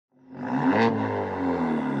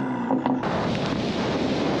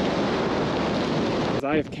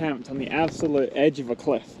I have camped on the absolute edge of a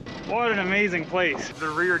cliff. What an amazing place. The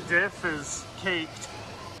rear diff is caked.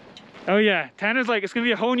 Oh yeah, Tanner's like, it's gonna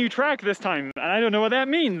be a whole new track this time, and I don't know what that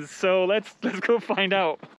means, so let's go find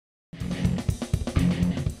out.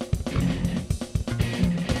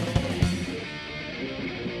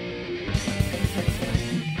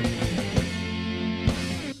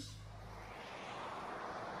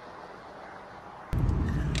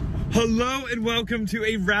 Hello and welcome to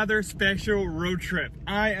a rather special road trip.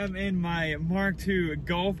 I am in my Mk2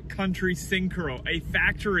 Golf Country Syncro, a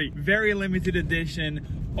factory, very limited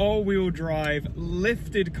edition, all-wheel drive,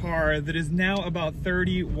 lifted car that is now about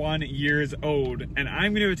 31 years old. And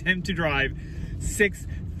I'm going to attempt to drive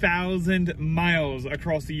 6,000 miles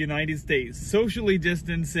across the United States, socially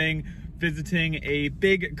distancing, visiting a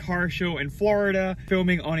big car show in Florida,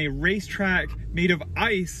 filming on a racetrack made of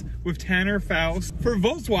ice with Tanner Faust for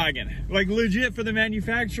Volkswagen, like legit for the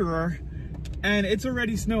manufacturer, and it's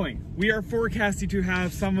already snowing. We are forecasted to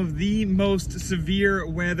have some of the most severe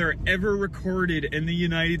weather ever recorded in the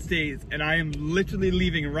United States, and I am literally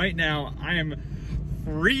leaving right now. I am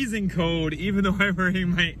freezing cold, even though I'm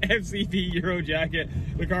wearing my FCP Euro jacket.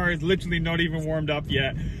 The car is literally not even warmed up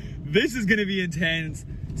yet. This is gonna be intense.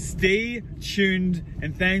 Stay tuned,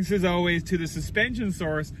 and thanks as always to the Suspension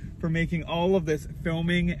Source for making all of this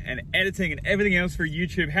filming and editing and everything else for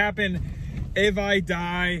YouTube happen. If I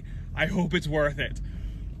die, I hope it's worth it.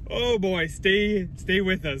 Oh boy, stay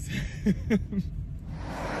with us.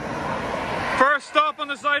 First stop on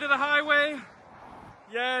the side of the highway.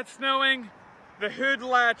 Yeah, it's snowing. The hood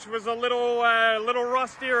latch was a little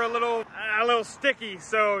rusty or a little sticky,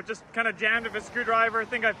 so just kind of jammed it with a screwdriver. I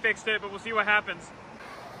think I fixed it, but we'll see what happens.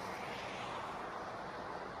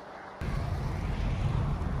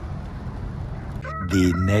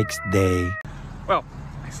 The next day. Well,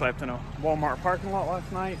 I slept in a Walmart parking lot last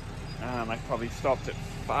night. I probably stopped at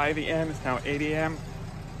 5 a.m. It's now 8 a.m.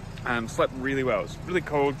 Slept really well. It's really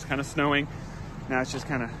cold, it's kind of snowing. Now it's just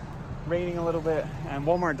kind of raining a little bit. And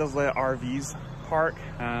Walmart does let RVs park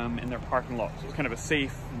in their parking lot. So it's kind of a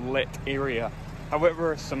safe, lit area.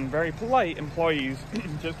 However, some very polite employees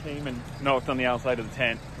just came and knocked on the outside of the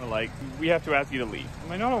tent. We're like, we have to ask you to leave.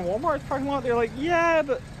 Am I not on Walmart's parking lot? They're like, yeah,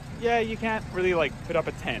 but yeah, you can't really like put up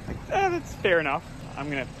a tent. Like, that's fair enough.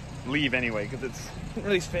 I'm gonna leave anyway because it's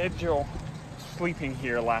really scheduled sleeping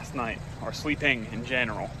here last night, or sleeping in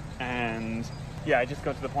general. And yeah, I just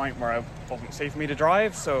got to the point where it wasn't safe for me to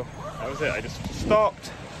drive, so that was it. I just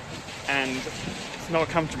stopped, and it's not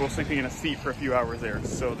comfortable sleeping in a seat for a few hours there.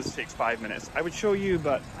 So this takes 5 minutes. I would show you,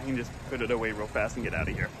 but I can just put it away real fast and get out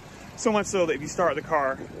of here. So much so that if you start the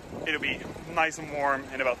car, it'll be nice and warm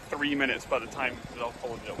in about 3 minutes by the time that I'll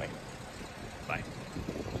pull it away. Bye.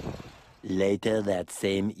 Later that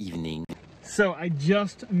same evening. So I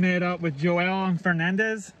just met up with Joel and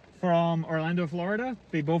Fernandez from Orlando, Florida.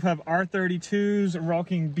 They both have R32s,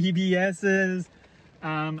 rocking BBSs,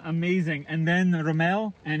 amazing. And then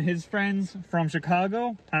Romel and his friends from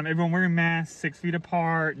Chicago, everyone wearing masks, 6 feet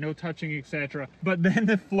apart, no touching, etc. But then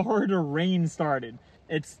the Florida rain started.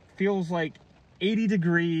 It feels like 80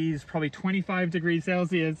 degrees, probably 25 degrees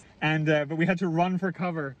Celsius, and but we had to run for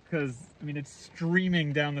cover because, I mean, it's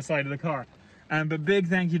streaming down the side of the car. But big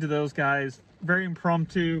thank you to those guys. Very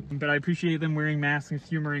impromptu, but I appreciate them wearing masks and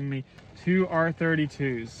humoring me. 2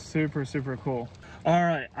 R32s, super, super cool. All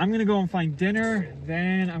right, I'm gonna go and find dinner.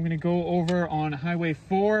 Then I'm gonna go over on Highway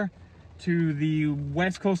 4 to the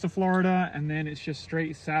west coast of Florida, and then it's just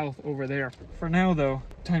straight south over there. For now though,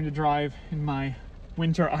 time to drive in my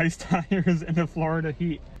winter ice tires in the Florida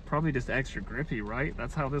heat. Probably just extra grippy, right?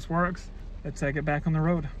 That's how this works. Let's get back on the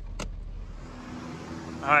road.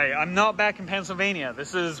 All right, I'm not back in Pennsylvania.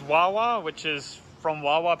 This is Wawa, which is from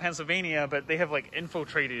Wawa, Pennsylvania, but they have like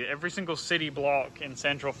infiltrated every single city block in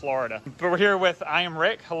central Florida. But we're here with I Am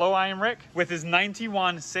Rick. Hello, I Am Rick. With his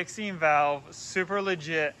 91 16 valve, super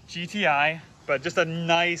legit GTI, but just a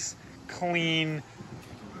nice, clean,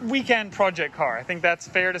 weekend project car. I think that's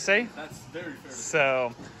fair to say. That's very fair.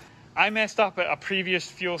 So I messed up at a previous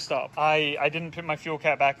fuel stop. I didn't put my fuel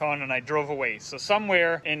cap back on and I drove away. So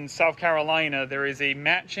somewhere in South Carolina, there is a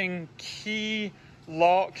matching key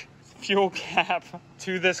lock fuel cap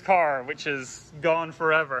to this car, which is gone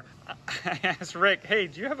forever. I asked Rick, hey,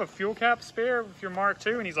 do you have a fuel cap spare with your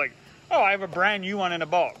Mk2? And he's like, oh, I have a brand new one in a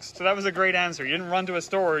box. So that was a great answer. You didn't run to a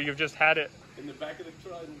store, you've just had it in the back of the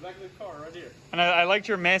car right here. And I liked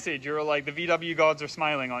your message. You were like, the VW gods are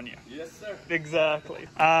smiling on you. Yes, sir. Exactly.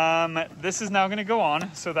 This is now going to go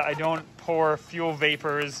on so that I don't pour fuel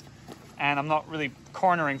vapors, and I'm not really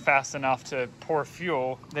cornering fast enough to pour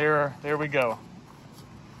fuel. There we go.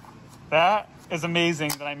 That is amazing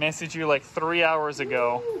that I messaged you like 3 hours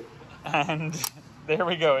ago, and there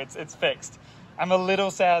we go, it's fixed. I'm a little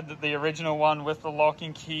sad that the original one with the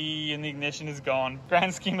locking key and the ignition is gone.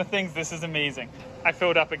 Grand scheme of things, this is amazing. I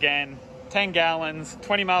filled up again. 10 gallons,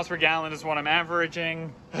 20 miles per gallon is what I'm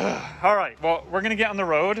averaging. All right, well, we're gonna get on the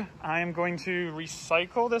road. I am going to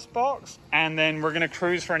recycle this box, and then we're gonna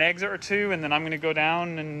cruise for an exit or two, and then I'm gonna go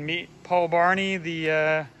down and meet Paul Barney,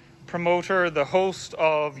 the promoter, the host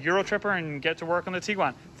of Eurotripper, and get to work on the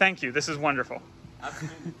Tiguan. Thank you, this is wonderful.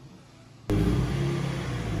 Absolutely.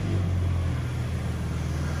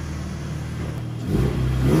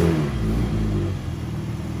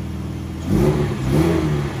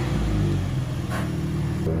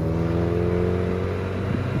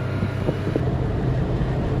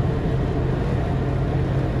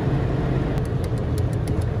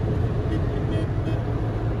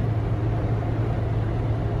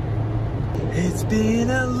 It's been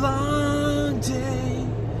a long day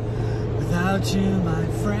without you, my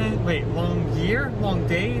friend. Wait, long year? Long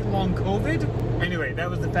day? Long COVID? Anyway, that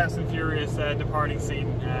was the Fast and Furious departing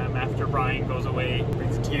scene after Brian goes away.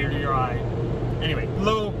 Brings a tear to your eye. Anyway,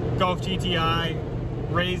 low Golf GTI,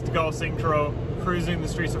 raised Golf Syncro, cruising the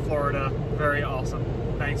streets of Florida. Very awesome.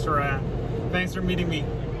 Thanks for meeting me.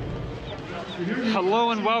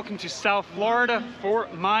 Hello and welcome to South Florida,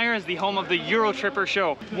 Fort Myers, the home of the Eurotripper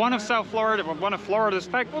show. One of Florida's,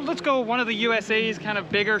 well, let's go one of the USA's kind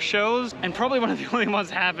of bigger shows, and probably one of the only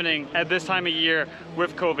ones happening at this time of year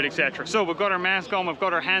with COVID, etc. So we've got our mask on, we've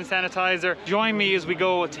got our hand sanitizer. Join me as we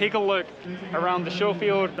go take a look around the show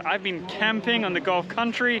field. I've been camping on the Gulf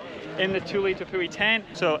Country in the Tule Tepui tent.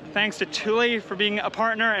 So thanks to Tule for being a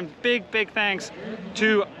partner, and big thanks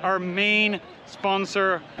to our main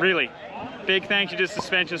sponsor, really. Big thank you to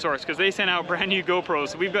Suspension Source, because they sent out brand new GoPros.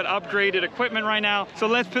 So we've got upgraded equipment right now. So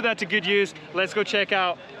let's put that to good use. Let's go check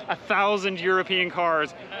out 1,000 European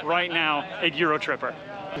cars right now at Eurotripper.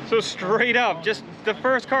 So straight up, just the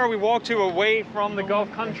first car we walked to away from the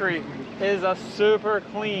Gulf Country is a super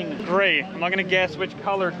clean gray. I'm not gonna guess which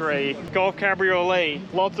color gray. Golf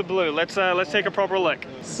Cabriolet, lots of blue. Let's take a proper look.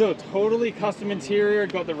 So totally custom interior,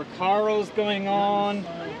 got the Recaros going on.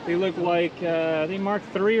 They look like, are they Mark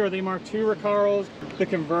III or are they Mark II Recaros? The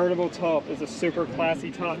convertible top is a super classy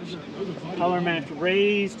touch. Color match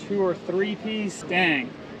raised, 2 or 3 piece. Dang,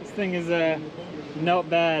 this thing is not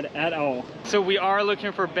bad at all. So we are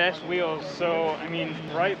looking for best wheels. So, I mean,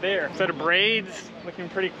 right there. Set of braids, looking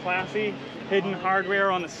pretty classy. Hidden hardware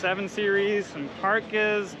on the 7 Series, some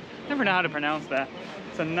Parkas. Never know how to pronounce that.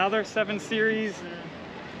 It's another 7 Series.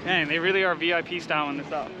 Man, they really are VIP styling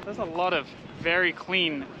this up. There's a lot of very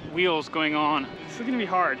clean wheels going on. This is gonna be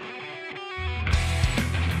hard.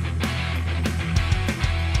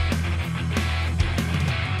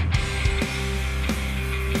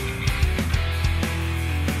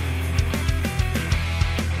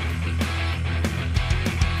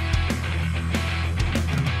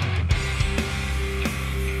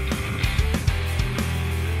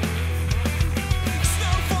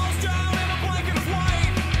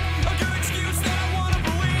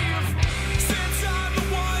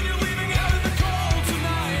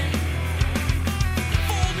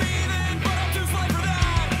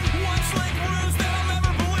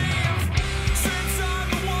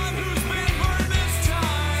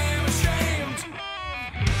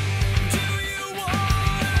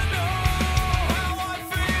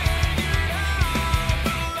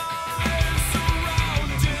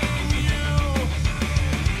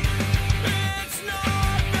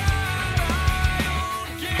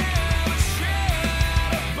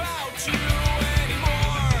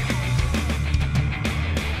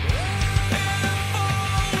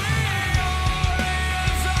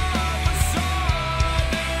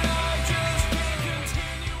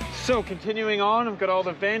 So continuing on, I've got all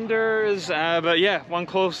the vendors, but yeah, one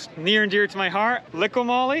close, near and dear to my heart,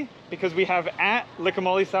 Lickamolly, because we have at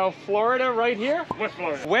Lickamolly, South Florida right here. West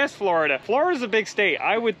Florida. West Florida. Florida's a big state.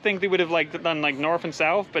 I would think they would have done like north and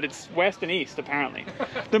south, but it's west and east apparently.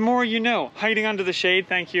 The more you know. Hiding under the shade,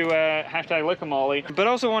 thank you, hashtag Lickamolly. But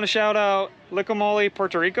also want to shout out Lickamolly,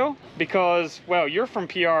 Puerto Rico, because, well, you're from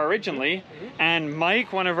PR originally, and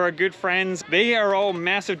Mike, one of our good friends, they are all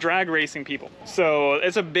massive drag racing people. So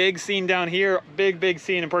it's a big scene down here, big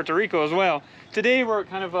scene in Puerto Rico as well. Today we're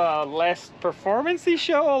kind of a less performance-y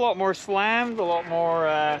show, a lot more slams, a lot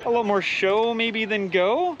more show maybe than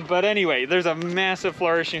go. But anyway, there's a massive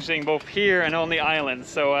flourishing scene both here and on the island.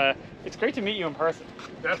 So it's great to meet you in person.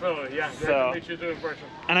 Definitely, yeah. So, Meet you in person.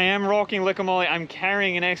 and I am rocking Lickamolly. I'm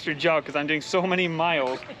carrying an extra jug because I'm doing so many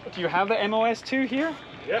miles. Do you have the MOS2 here?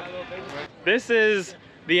 Yeah. This is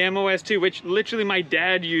the MOS2, which literally my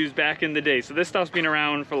dad used back in the day. So this stuff's been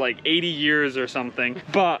around for like 80 years or something.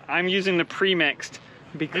 But I'm using the pre-mixed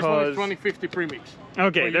because... This one is 2050 premix.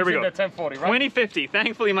 Okay, there we go. The 1040, right? 2050.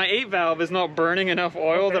 Thankfully, my 8 valve is not burning enough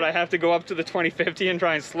oil that I have to go up to the 2050 and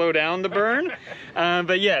try and slow down the burn.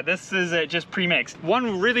 But yeah, this is just pre-mixed.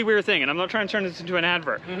 One really weird thing, and I'm not trying to turn this into an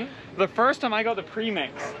advert. The first time I got the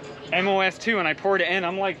pre-mix MOS2 and I poured it in,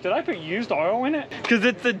 I'm like, did I put used oil in it? Because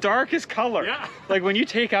it's the darkest color. Yeah. Like when you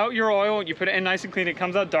take out your oil and you put it in nice and clean, it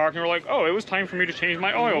comes out dark, and we're like, oh, it was time for me to change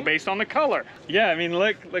my oil based on the color. Yeah, I mean,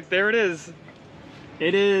 look, there it is.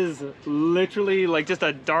 It is literally like just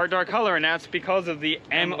a dark color, and that's because of the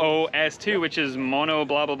MOS2, which is mono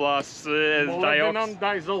blah blah blah molybdenum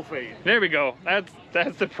disulfate. There we go.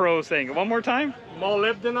 That's the pro thing. One more time.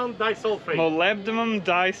 Molybdenum disulfate. Molybdenum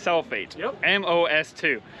disulfate. Yep.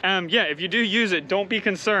 MOS2. Yeah, if you do use it, don't be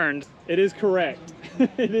concerned. It is correct.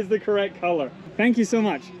 It is the correct color. Thank you so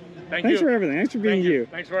much. Thanks for everything. Thanks for being you.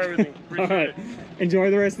 Thanks for everything. Appreciate All right. it. Enjoy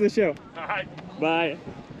the rest of the show. All right. Bye.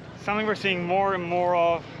 Something we're seeing more and more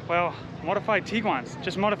of, well, modified Tiguans,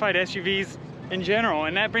 just modified SUVs in general,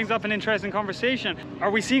 and that brings up an interesting conversation.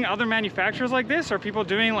 Are we seeing other manufacturers like this? Are people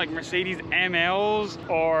doing like Mercedes MLs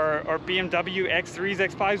or BMW X3s,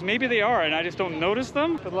 X5s? Maybe they are, and I just don't notice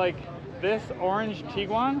them. But like this orange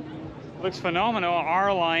Tiguan looks phenomenal,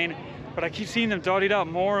 R-Line, but I keep seeing them dotted up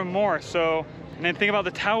more and more. So, and then think about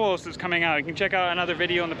the Taos that's coming out. You can check out another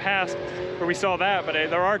video in the past where we saw that, but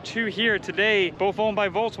there are two here today, both owned by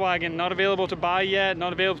Volkswagen, not available to buy yet,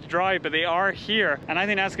 not available to drive, but they are here. And I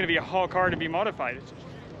think that's gonna be a hot car to be modified. It's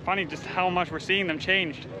funny just how much we're seeing them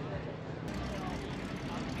changed.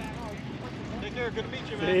 Take care, good to meet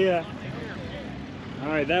you, man. See ya. All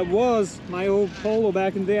right, that was my old Polo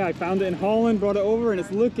back in the day. I found it in Holland, brought it over, and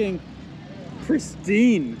it's looking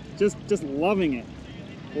pristine. Just loving it,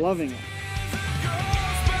 loving it.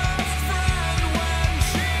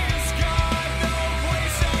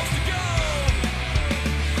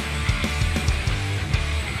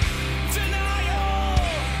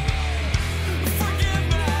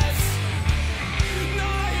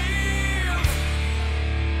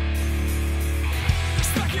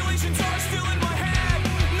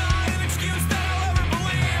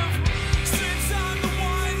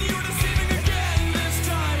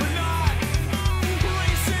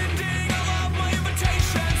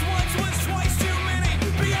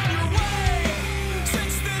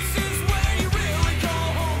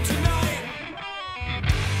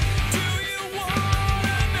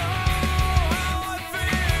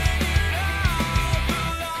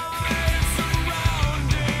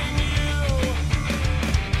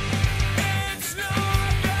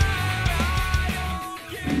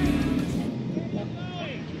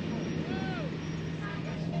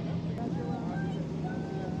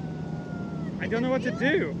 I don't know what to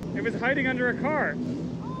do. It was hiding under a car.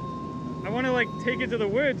 I want to like take it to the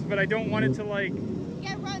woods, but I don't want it to like...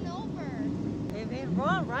 Get run over. If he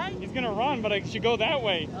run, right? He's gonna run, but I should go that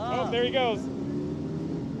way. Oh, there he goes.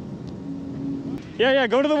 Yeah,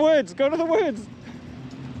 go to the woods. Go to the woods.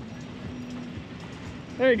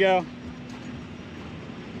 There you go.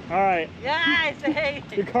 All right. Yes, hey.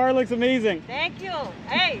 Your car looks amazing. Thank you.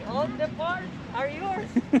 Hey, all the parts are yours.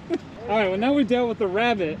 All right, well now we dealt with the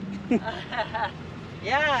rabbit.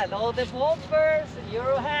 Yeah, all the bumpers,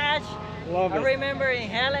 Euro hatch. Love it. I remember in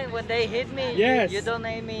Helen when they hit me, yes. you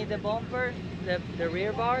donated me the bumper, the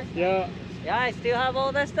rear bar. Yeah. Yeah, I still have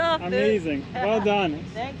all that stuff, amazing. Dude. Well done.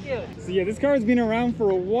 Thank you. So yeah, this car has been around for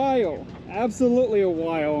a while. Absolutely a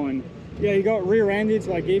while. And yeah, he got rear-ended,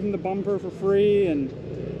 so I gave him the bumper for free and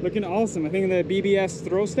looking awesome. I think the BBS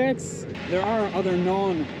throw stacks. There are other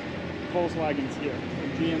non-Volkswagens here.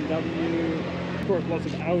 Like BMW, of course lots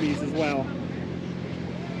of Audis as well.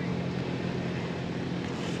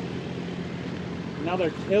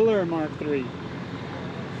 Another killer Mark III.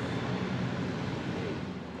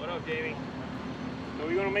 What up, Jamie? So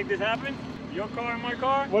we gonna make this happen? Your car and my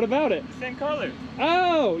car? What about it? Same color.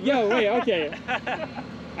 Oh, yo, wait, okay.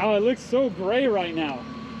 Oh, it looks so gray right now.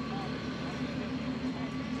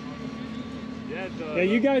 Yeah, it does. Yeah,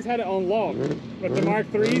 you guys had it unlocked with the Mark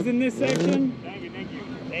IIIs in this section. Thank you, thank you.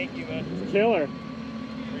 Thank you, man. It's a killer.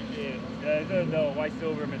 Appreciate it. Yeah, it's the white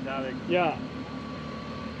silver metallic. Yeah.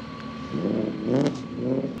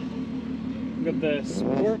 We've got the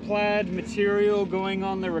sport plaid material going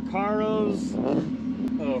on the Recaros.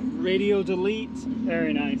 Oh, radio delete.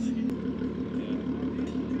 Very nice.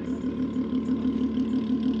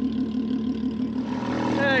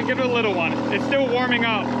 Give it a little one. It's still warming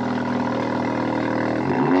up.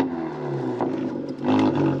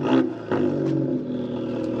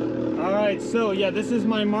 All right, right, so yeah, this is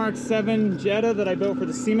my Mark 7 Jetta that I built for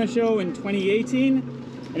the SEMA show in 2018,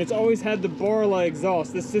 and it's always had the Borla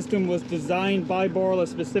exhaust. This system was designed by Borla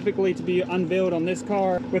specifically to be unveiled on this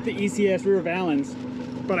car with the ECS rear valance.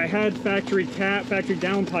 But I had factory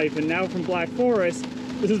downpipe, and now from Black Forest,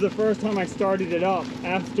 this is the first time I started it up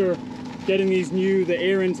after getting the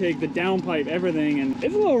air intake, the downpipe, everything, and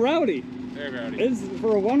it's a little rowdy. Very rowdy. It's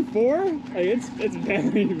for a 1.4, it's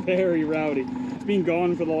very, very rowdy. It's been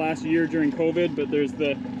gone for the last year during COVID, but there's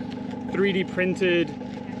the 3D printed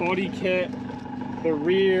body kit, the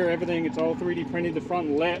rear, everything, it's all 3D printed, the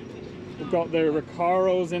front lip. We've got the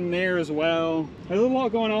Recaros in there as well. There's a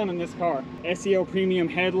lot going on in this car. SEL premium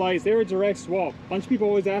headlights, they're a direct swap. A bunch of people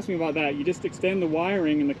always ask me about that. You just extend the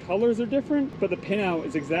wiring and the colors are different, but the pinout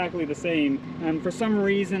is exactly the same. And for some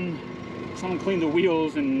reason, someone cleaned the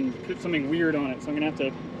wheels and put something weird on it, so I'm gonna have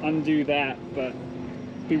to undo that, but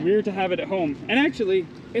it'd be weird to have it at home. And actually,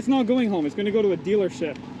 it's not going home, it's gonna go to a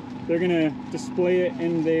dealership. They're gonna display it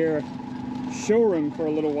in their showroom for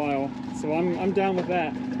a little while, so I'm down with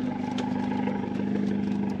that.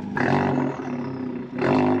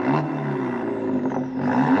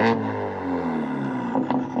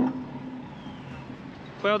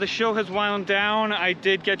 Well, the show has wound down. I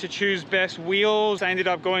did get to choose best wheels. I ended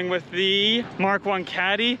up going with the Mark 1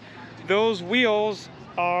 Caddy. Those wheels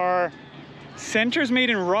are centers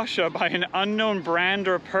made in Russia by an unknown brand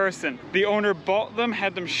or person. The owner bought them,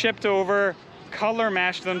 had them shipped over, color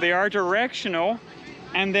matched them. They are directional.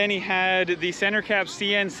 And then he had the center caps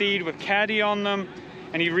CNC'd with Caddy on them,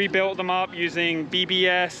 and he rebuilt them up using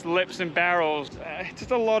BBS lips and barrels.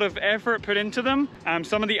 Just a lot of effort put into them.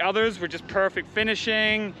 Some of the others were just perfect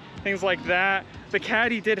finishing, things like that. The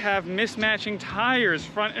Caddy did have mismatching tires,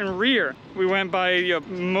 front and rear. We went by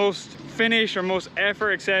most finish or most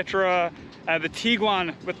effort, etc. The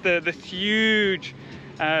Tiguan with the huge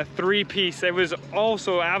three-piece, it was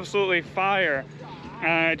also absolutely fire.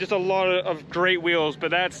 Just a lot of great wheels,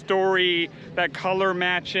 but that story, that color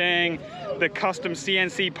matching, the custom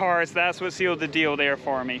CNC parts, that's what sealed the deal there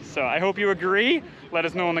for me. So I hope you agree. Let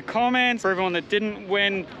us know in the comments. For everyone that didn't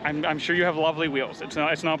win, I'm sure you have lovely wheels.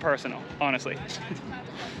 It's not personal, honestly.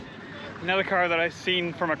 Another car that I've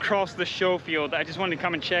seen from across the show field that I just wanted to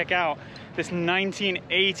come and check out, this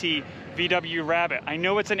 1980 VW Rabbit. I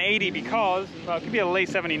know it's an 80 because, well, it could be a late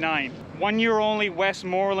 79. 1 year only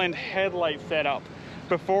Westmoreland headlight setup.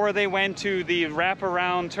 Before they went to the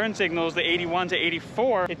wraparound turn signals, the 81 to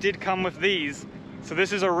 84, it did come with these. So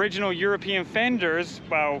this is original European fenders,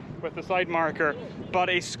 well, with the side marker, but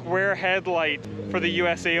a square headlight for the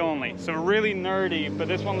USA only. So really nerdy, but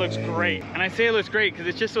this one looks great. And I say it looks great because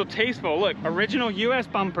it's just so tasteful. Look, original US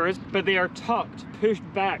bumpers, but they are tucked, pushed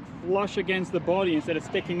back, flush against the body instead of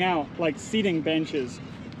sticking out like seating benches.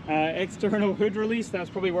 External hood release, that's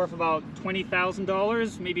probably worth about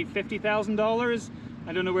 $20,000, maybe $50,000.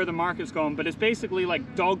 I don't know where the market's going, but it's basically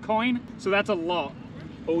like dog coin, so that's a lot.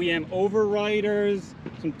 OEM overriders,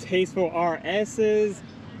 some tasteful RS's,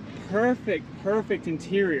 perfect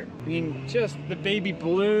interior. I mean, just the baby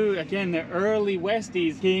blue, again, the early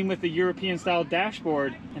Westies came with the European style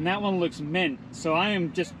dashboard, and that one looks mint. So I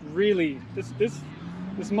am just really, this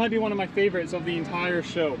might be one of my favorites of the entire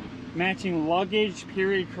show. Matching luggage,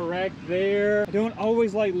 period correct there. I don't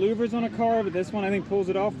always like louvers on a car, but this one I think pulls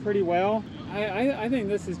it off pretty well. I think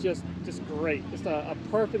this is just great. Just a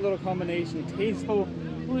perfect little combination. Tasteful,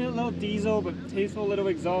 only a little diesel, but tasteful little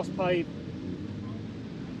exhaust pipe.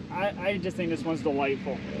 I just think this one's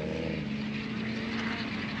delightful.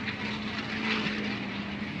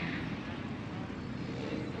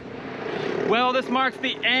 Well, this marks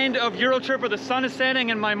the end of Eurotrip, where the sun is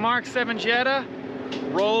setting and my Mark 7 Jetta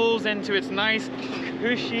rolls into its nice,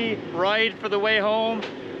 cushy ride for the way home.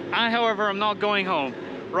 I, however, am not going home.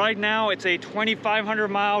 Right now, it's a 2,500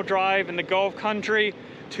 mile drive in the Gulf country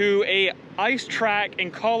to a ice track in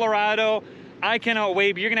Colorado. I cannot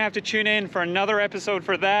wait, but you're gonna have to tune in for another episode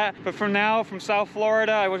for that. But for now, from South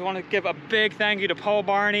Florida, I would want to give a big thank you to Paul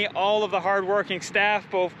Barney, all of the hardworking staff,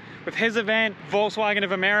 both with his event, Volkswagen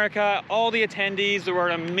of America, all the attendees. There were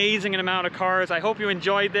an amazing amount of cars. I hope you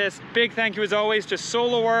enjoyed this. Big thank you as always to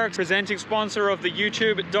Solo-Werks, presenting sponsor of the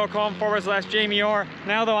youtube.com/Jamie Orr.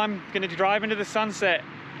 Now though, I'm gonna drive into the sunset,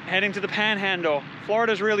 heading to the Panhandle.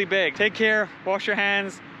 Florida's really big. Take care, wash your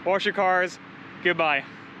hands, wash your cars. Goodbye.